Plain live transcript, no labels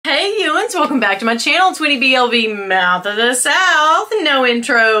Hey humans, welcome back to my channel. It's Winnie BLV, Mouth of the South. No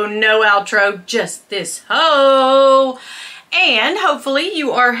intro, no outro, just this hoe. And hopefully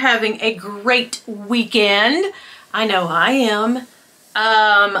you are having a great weekend. I know I am.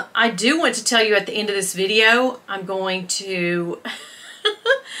 I do want to tell you at the end of this video, I'm going to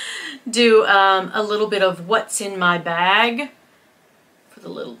do a little bit of what's in my bag for the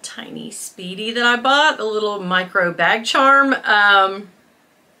little tiny Speedy that I bought, a little micro bag charm.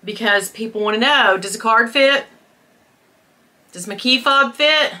 Because people want to know, does a card fit? Does my key fob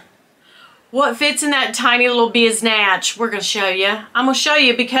fit? What fits in that tiny little biznatch? We're going to show you. I'm going to show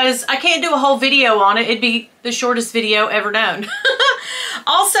you because I can't do a whole video on it. It'd be the shortest video ever done.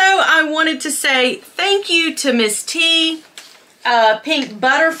 Also, I wanted to say thank you to Miss T. Pink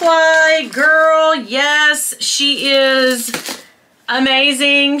Butterfly girl. Yes, she is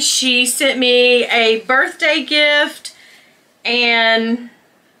amazing. She sent me a birthday gift and...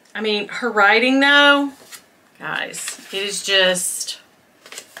 I mean, her writing though, guys, it is just,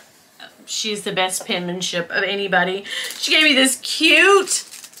 she's the best penmanship of anybody. She gave me this cute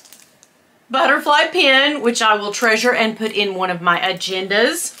butterfly pen, which I will treasure and put in one of my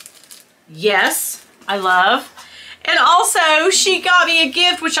agendas. Yes, I love. And also, she got me a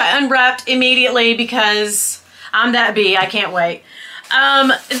gift, which I unwrapped immediately because I'm that bee. I can't wait. They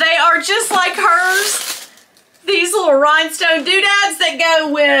are just like hers. These little rhinestone doodads that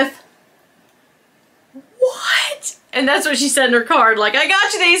go with, what? And that's what she said in her card. Like, I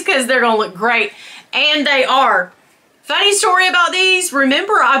got you these because they're going to look great. And they are. Funny story about these.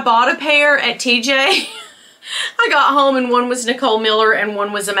 Remember I bought a pair at TJ? I got home and one was Nicole Miller and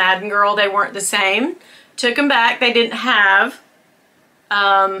one was a Madden girl. They weren't the same. Took them back. They didn't have.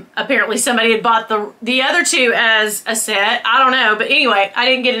 Apparently somebody had bought the other two as a set. I don't know. But anyway, I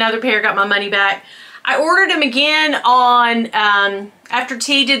didn't get another pair. Got my money back. I ordered them again on, after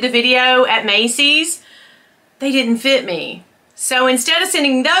T did the video at Macy's. They didn't fit me. So instead of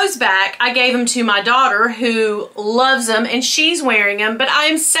sending those back, I gave them to my daughter who loves them and she's wearing them. But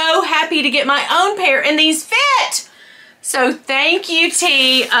I'm so happy to get my own pair and these fit. So thank you,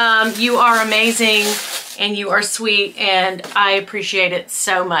 T. You are amazing and you are sweet and I appreciate it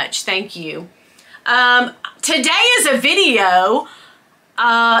so much. Thank you. Today is a video.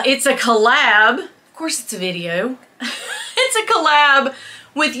 It's a collab. Of course it's a video. It's a collab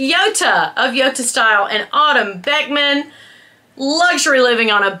with Yota of Yota Style and Autumn Beckman. Luxury living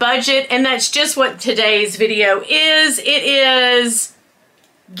on a budget, and that's just what today's video is. It is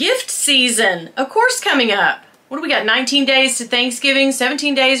gift season, of course, coming up. What do we got? 19 days to Thanksgiving,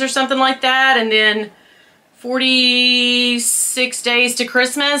 17 days or something like that, and then 46 days to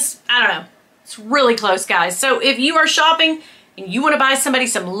Christmas. I don't know. It's really close, guys. So if you are shopping and you want to buy somebody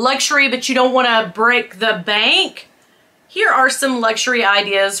some luxury, but you don't want to break the bank, here are some luxury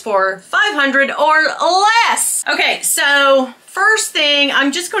ideas for $500 or less. Okay, so first thing,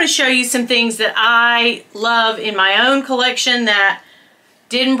 I'm just going to show you some things that I love in my own collection that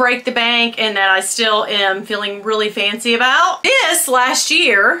didn't break the bank and that I still am feeling really fancy about. This last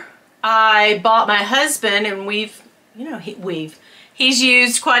year, I bought my husband, and he's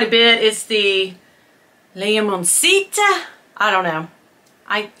used quite a bit. It's the Lemoncita. I don't know.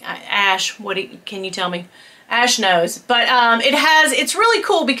 Ash, can you tell me? Ash knows. But it's really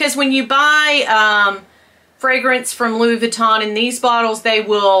cool because when you buy fragrance from Louis Vuitton in these bottles, they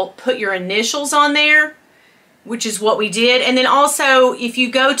will put your initials on there, which is what we did. And then also, if you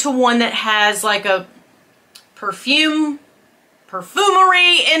go to one that has like a perfumery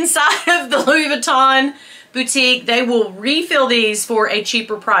inside of the Louis Vuitton boutique, they will refill these for a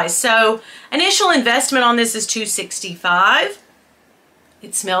cheaper price. So initial investment on this is $265.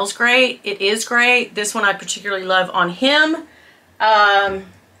 It smells great. It is great. This one I particularly love on him.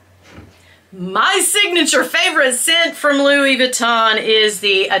 My signature favorite scent from Louis Vuitton is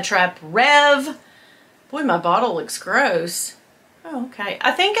the Attrape Rev. Boy, my bottle looks gross. Oh, okay.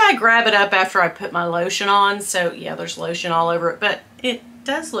 I think I grab it up after I put my lotion on. So yeah, there's lotion all over it, but it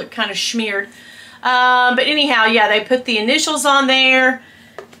does look kind of smeared. But anyhow, yeah, they put the initials on there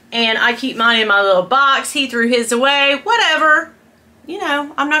and I keep mine in my little box. He threw his away, whatever. You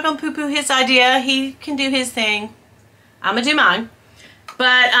know, I'm not going to poo-poo his idea. He can do his thing. I'm going to do mine.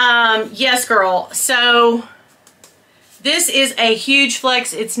 But, yes, girl. So, this is a huge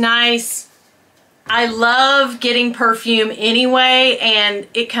flex. It's nice. I love getting perfume anyway, and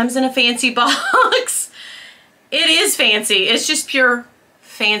it comes in a fancy box. It is fancy. It's just pure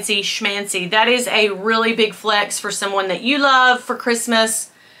fancy schmancy. That is a really big flex for someone that you love for Christmas.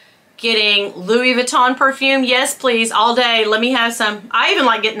 Getting Louis Vuitton perfume. Yes, please, all day. Let me have some. I even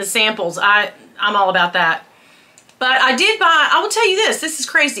like getting the samples. I'm all about that. But I did buy, I will tell you this is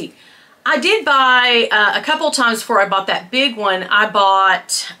crazy. I did buy a couple times before I bought that big one. I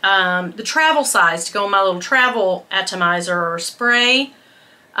bought the travel size to go in my little travel atomizer or spray.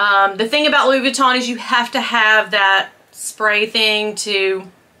 The thing about Louis Vuitton is you have to have that spray thing to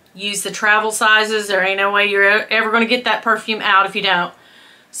use the travel sizes. There ain't no way you're ever going to get that perfume out if you don't.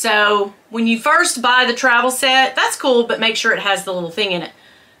 So when you first buy the travel set, that's cool, but make sure it has the little thing in it.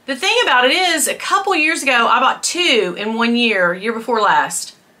 The thing about it is, a couple years ago, I bought 2 in 1 year, year before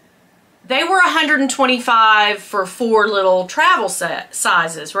last. They were $125 for 4 little travel set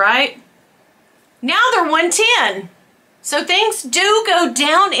sizes, right? Now they're $110. So things do go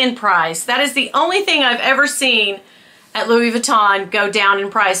down in price. That is the only thing I've ever seen at Louis Vuitton go down in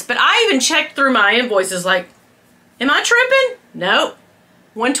price. But I even checked through my invoices like, am I tripping? Nope.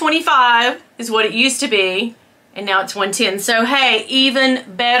 $125 is what it used to be, and now it's $110. So hey, even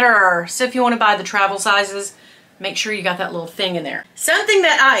better. So if you want to buy the travel sizes, make sure you got that little thing in there. Something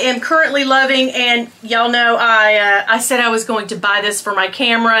that I am currently loving, and y'all know I said I was going to buy this for my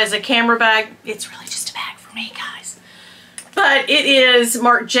camera as a camera bag. It's really just a bag for me, guys. But it is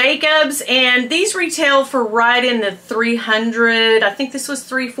Marc Jacobs, and these retail for right in the $300. I think this was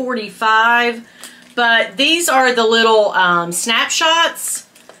 $345. But these are the little snapshots,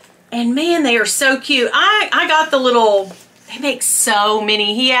 and man, they are so cute. I got the little, they make so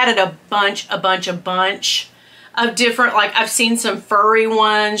many. He added a bunch of different, like I've seen some furry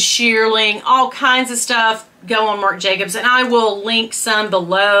ones, shearling, all kinds of stuff go on Marc Jacobs, and I will link some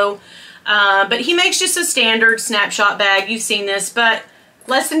below. But he makes just a standard snapshot bag. You've seen this, but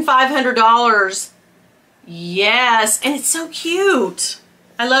less than $500. Yes, and it's so cute.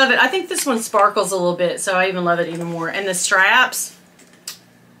 I love it. I think this one sparkles a little bit, so I even love it even more. And the straps,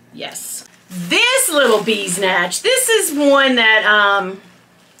 yes. This little bee snatch, this is one that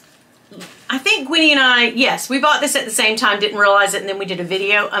I think Winnie and I, yes, we bought this at the same time, didn't realize it, and then we did a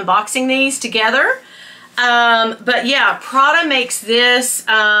video unboxing these together. But yeah, Prada makes this.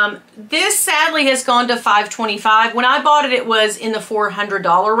 This sadly has gone to $525. When I bought it, it was in the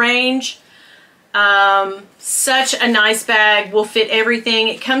 $400 range. Such a nice bag, will fit everything.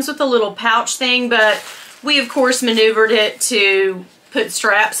 It comes with a little pouch thing, but we of course maneuvered it to put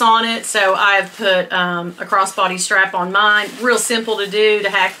straps on it. So I've put a crossbody strap on mine. Real simple to do to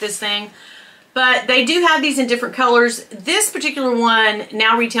hack this thing. But they do have these in different colors. This particular one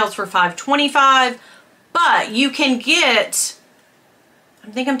now retails for $525, but you can get, I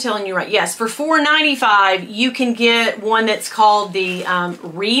think I'm telling you right, yes, for $495 you can get one that's called the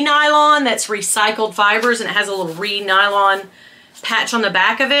Re-Nylon, that's recycled fibers, and it has a little Re-Nylon patch on the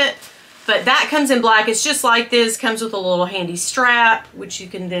back of it. But that comes in black. It's just like this, comes with a little handy strap, which you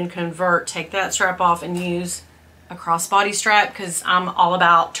can then convert, take that strap off and use a crossbody strap, because I'm all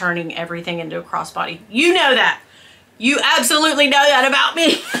about turning everything into a crossbody. You know that. You absolutely know that about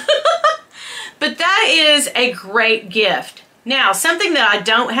me. But that is a great gift. Now, something that I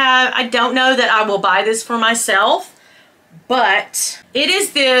don't have, I don't know that I will buy this for myself, but it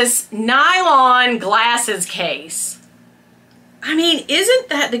is this nylon glasses case. I mean, isn't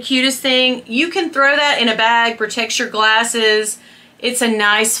that the cutest thing? You can throw that in a bag, protects your glasses. It's a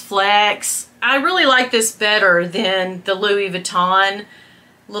nice flex. I really like this better than the Louis Vuitton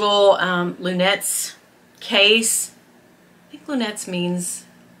little lunettes case. I think lunettes means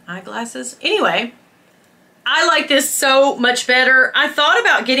eyeglasses. Anyway, I like this so much better. I thought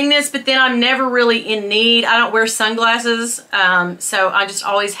about getting this, but then I'm never really in need. I don't wear sunglasses, so I just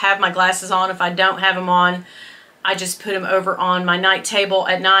always have my glasses on. If I don't have them on, I just put them over on my night table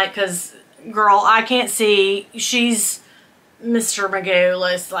at night, because, girl, I can't see. She's Mr. Magoo.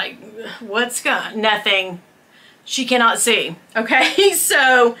 Like, what's going? Nothing. She cannot see. Okay,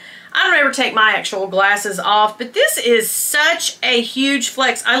 so I don't ever take my actual glasses off, but this is such a huge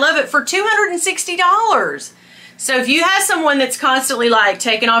flex. I love it for $260. So if you have someone that's constantly like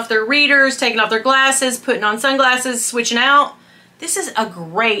taking off their readers, taking off their glasses, putting on sunglasses, switching out, this is a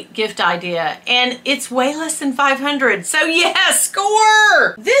great gift idea, and it's way less than $500. So yes,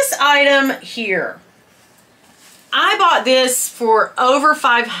 score! This item here, I bought this for over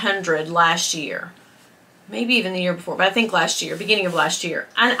 $500 last year. Maybe even the year before, but I think last year, beginning of last year.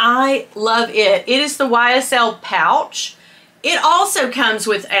 And I love it. It is the YSL pouch. It also comes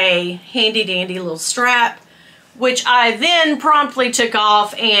with a handy dandy little strap, which I then promptly took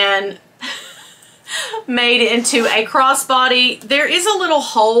off and made it into a crossbody. There is a little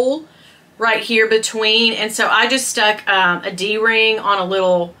hole right here between, and so I just stuck a D-ring on a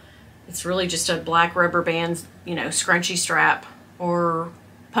little, it's really just a black rubber band, you know, scrunchy strap or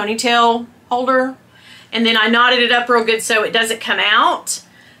ponytail holder. And then I knotted it up real good so it doesn't come out.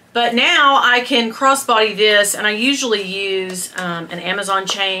 But now I can crossbody this, and I usually use an Amazon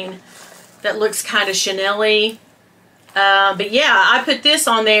chain that looks kind of Chanel-y. But yeah, I put this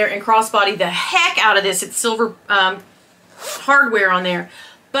on there and crossbody the heck out of this. It's silver hardware on there.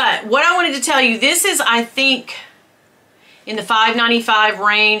 But what I wanted to tell you, this is, I think, in the $5.95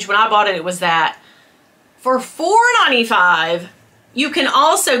 range. When I bought it, it was that. For $4.95, you can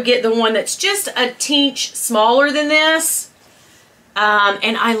also get the one that's just a teeny smaller than this.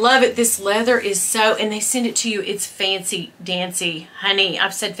 And I love it. This leather is so, and they send it to you. It's fancy dancy, honey.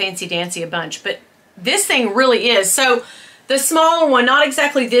 I've said fancy dancy a bunch, but this thing really is. So the smaller one, not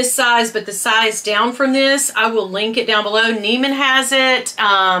exactly this size, but the size down from this, I will link it down below. Neiman has it.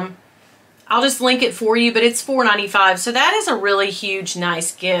 I'll just link it for you, but it's $4.95. So that is a really huge,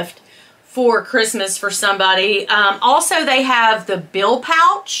 nice gift for Christmas for somebody. Also, they have the bill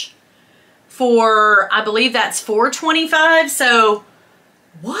pouch for, I believe that's $4.25. So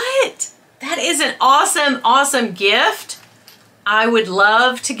what? That is an awesome, awesome gift. I would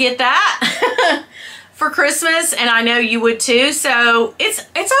love to get that for Christmas, and I know you would too. So it's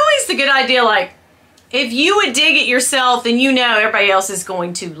always the good idea, like, if you would dig it yourself, then you know everybody else is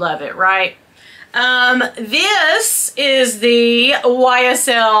going to love it, right? This is the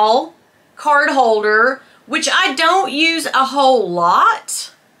YSL card holder, which I don't use a whole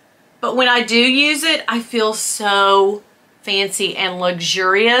lot, but when I do use it, I feel so fancy and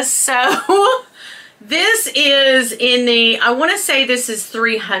luxurious. So this is in the, I want to say this is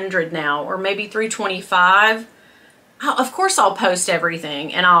 300 now, or maybe 325. Of course, I'll post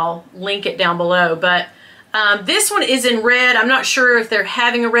everything and I'll link it down below, but this one is in red. I'm not sure if they're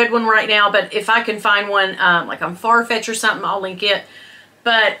having a red one right now, but if I can find one like on Farfetch or something, I'll link it.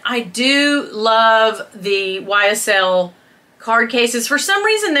 But I do love the YSL card cases. For some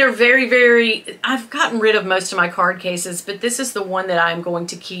reason, they're very, very, I've gotten rid of most of my card cases, but this is the one that I'm going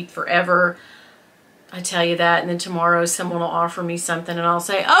to keep forever. I tell you that, and then tomorrow someone will offer me something and I'll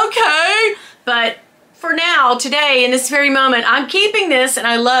say, okay. But for now, today, in this very moment, I'm keeping this and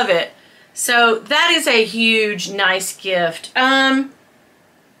I love it. So that is a huge, nice gift.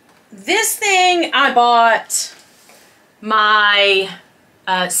 This thing I bought my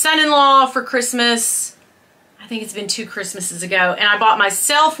son-in-law for Christmas. I think it's been 2 Christmases ago, and I bought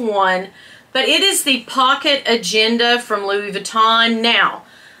myself one, but it is the Pocket Agenda from Louis Vuitton. Now,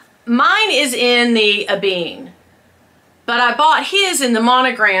 mine is in the Bean, but I bought his in the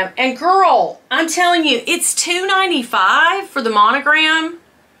monogram, and girl, I'm telling you, it's $2.95 for the monogram,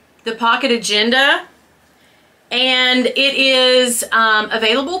 the Pocket Agenda, and it is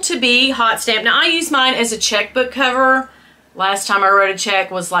available to be hot stamped. Now, I use mine as a checkbook cover. Last time I wrote a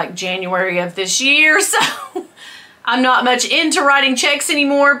check was like January of this year, so I'm not much into writing checks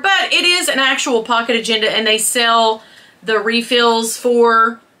anymore, but it is an actual Pocket Agenda, and they sell the refills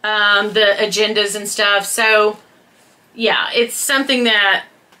for the agendas and stuff. So yeah, it's something that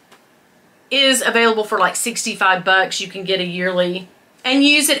is available for like 65 bucks. You can get a yearly and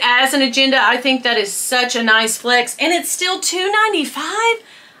use it as an agenda. I think that is such a nice flex, and it's still $2.95.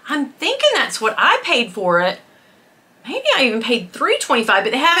 I'm thinking that's what I paid for it. Maybe I even paid $3.25,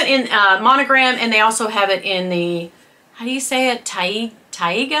 but they have it in monogram, and they also have it in the, how do you say it? Taiga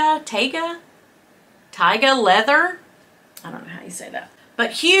leather? I don't know how you say that. But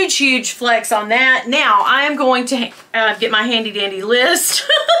huge, huge flex on that. Now, I am going to get my handy dandy list.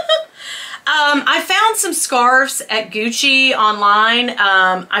 I found some scarves at Gucci online.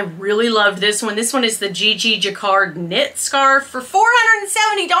 I really loved this one. This one is the Gigi Jacquard knit scarf for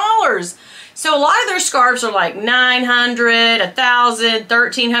 $470. So a lot of their scarves are like $900, $1,000,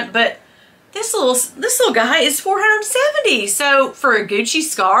 $1,300, but this little guy is $470. So for a Gucci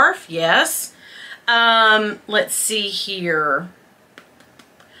scarf, yes. Let's see here.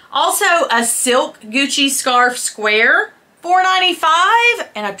 Also a silk Gucci scarf square, $4.95,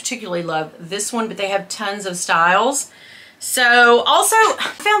 and I particularly love this one, but they have tons of styles. So also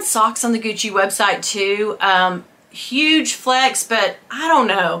I found socks on the Gucci website too. Huge flex, but I don't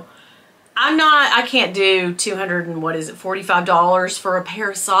know. I can't do $45 for a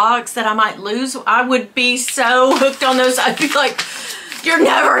pair of socks that I might lose. I would be so hooked on those. I'd be like, you're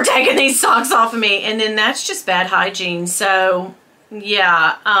never taking these socks off of me. And then that's just bad hygiene. So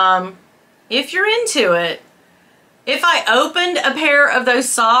yeah, if you're into it, if I opened a pair of those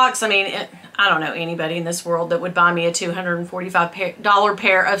socks, I mean, I don't know anybody in this world that would buy me a $245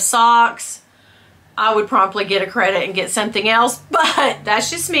 pair of socks. I would promptly get a credit and get something else, but that's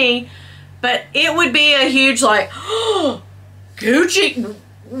just me. But it would be a huge like, oh, Gucci,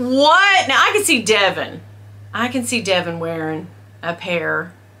 what? Now I can see Devin. I can see Devin wearing a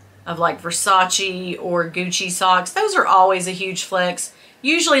pair of like Versace or Gucci socks. Those are always a huge flex.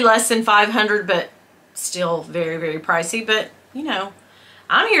 Usually less than 500, but still very, very pricey. But, you know,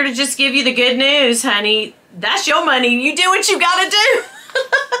 I'm here to just give you the good news, honey. That's your money. You do what you gotta do.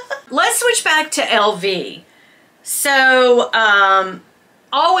 Let's switch back to LV. So,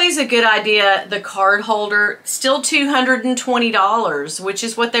 always a good idea, the card holder, still $220, which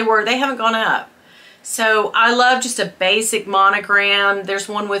is what they were. They haven't gone up. So I love just a basic monogram. There's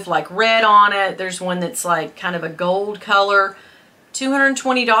one with like red on it. There's one that's like kind of a gold color.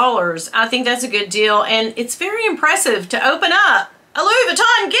 $220. I think that's a good deal. And it's very impressive to open up a Louis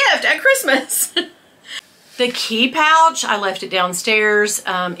Vuitton gift at Christmas. The key pouch, I left it downstairs.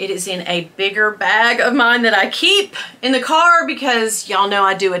 It is in a bigger bag of mine that I keep in the car because y'all know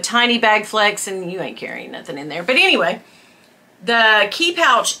I do a tiny bag flex and you ain't carrying nothing in there. But anyway, the key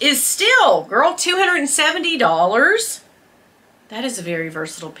pouch is still, girl, $270. That is a very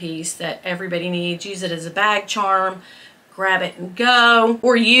versatile piece that everybody needs. Use it as a bag charm, grab it and go,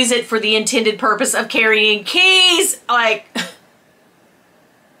 or use it for the intended purpose of carrying keys. Like,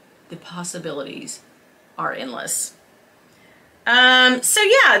 the possibilities are endless. So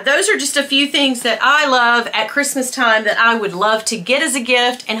yeah, those are just a few things that I love at Christmas time that I would love to get as a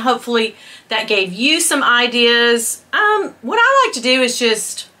gift, and hopefully that gave you some ideas. What I like to do is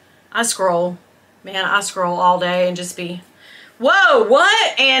just, I scroll all day and just be, whoa,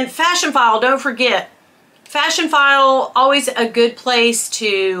 what? And Fashion File, don't forget. Fashion File, always a good place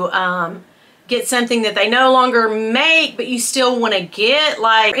to get something that they no longer make, but you still want to get.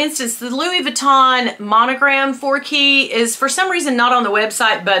 Like, for instance, the Louis Vuitton monogram 4-key is for some reason not on the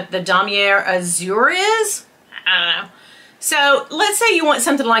website, but the Damier Azur is. I don't know. So let's say you want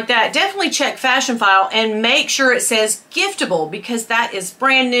something like that. Definitely check Fashion File and make sure it says giftable, because that is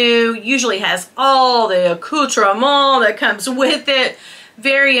brand new. Usually has all the accoutrement that comes with it.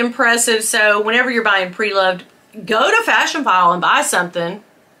 Very impressive. So whenever you're buying pre-loved, go to Fashion File and buy something.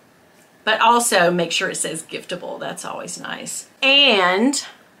 But also make sure it says giftable. That's always nice. And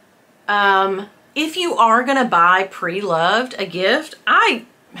if you are gonna buy pre-loved a gift,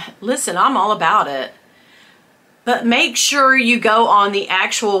 listen, I'm all about it. But make sure you go on the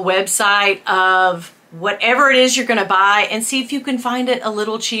actual website of whatever it is you're gonna buy and see if you can find it a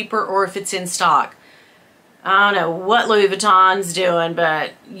little cheaper or if it's in stock. I don't know what Louis Vuitton's doing,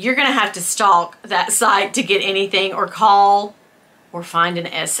 but you're gonna have to stalk that site to get anything, or call or find an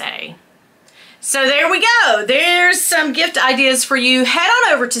essay. So there we go. There's some gift ideas for you. Head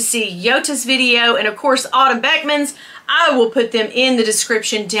on over to see Yota's video, and of course Autumn Beckman's. I will put them in the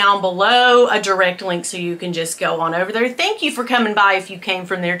description down below, a direct link, so you can just go on over there. Thank you for coming by if you came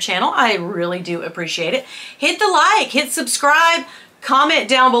from their channel. I really do appreciate it. Hit the like, hit subscribe, comment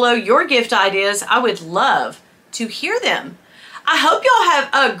down below your gift ideas. I would love to hear them. I hope y'all have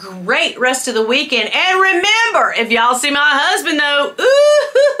a great rest of the weekend. And remember, if y'all see my husband though,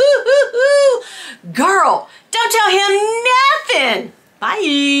 ooh, girl, don't tell him nothing.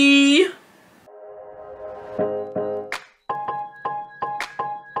 Bye.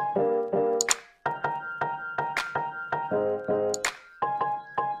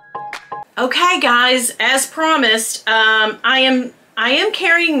 Okay guys, as promised, I am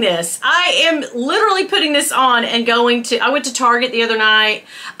carrying this. I am literally putting this on and I went to Target the other night.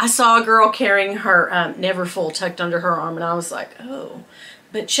 I saw a girl carrying her Neverfull tucked under her arm, and I was like, oh.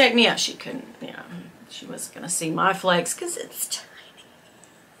 But check me out. She couldn't, she wasn't going to see my flex because it's tiny.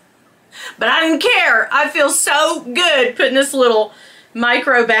 But I didn't care. I feel so good putting this little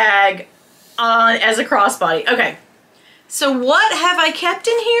micro bag on as a crossbody. Okay, so what have I kept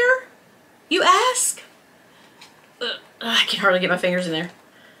in here, you ask? I can hardly get my fingers in there.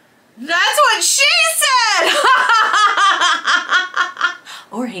 That's what she said!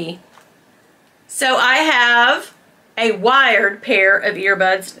 Or he. So I have a wired pair of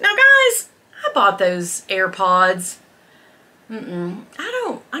earbuds. Now guys, I bought those AirPods. I'm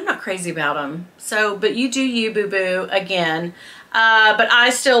not crazy about them. So, but you do you, boo-boo, again. But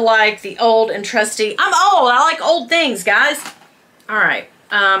I still like the old and trusty. I'm old, I like old things, guys. All right,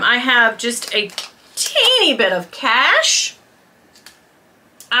 I have just a teeny bit of cash.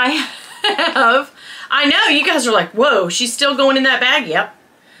 I know you guys are like, whoa, she's still going in that bag. Yep.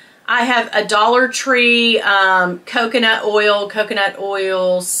 I have a Dollar Tree coconut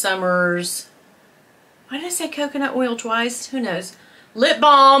oil, Summers. Why did I say coconut oil twice? Who knows? Lip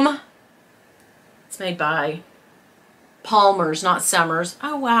balm. It's made by Palmer's, not Summers.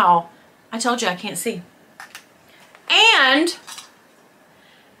 Oh wow, I told you I can't see. And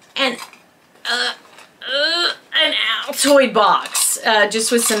an Altoid box,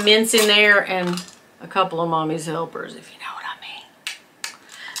 just with some mints in there and a couple of Mommy's Helpers, if you know what I mean.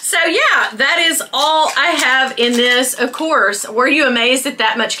 So yeah, that is all I have in this. Of course, were you amazed that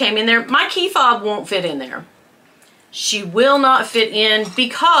that much came in there? My key fob won't fit in there. She will not fit in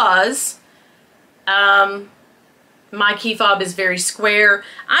because my key fob is very square.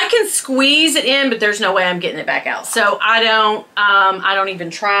 I can squeeze it in, but there's no way I'm getting it back out. So I don't even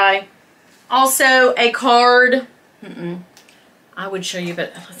try. Also, a card. I would show you,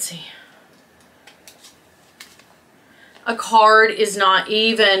 but let's see. A card is not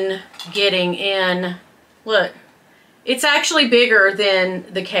even getting in. Look, it's actually bigger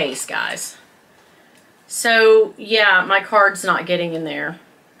than the case, guys. So yeah, my card's not getting in there.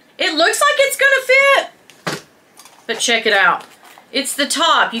 It looks like it's gonna fit, but check it out. It's the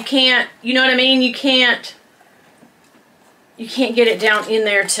top. You can't, you know what I mean? You can't get it down in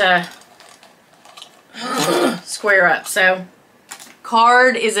there to square up. So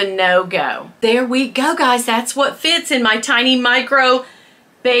card is a no-go. There we go, guys. That's what fits in my tiny micro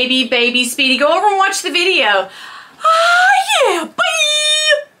baby Speedy. Go over and watch the video. Ah, yeah, bye.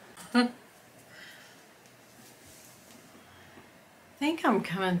 I think I'm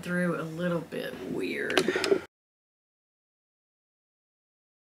coming through a little bit weird.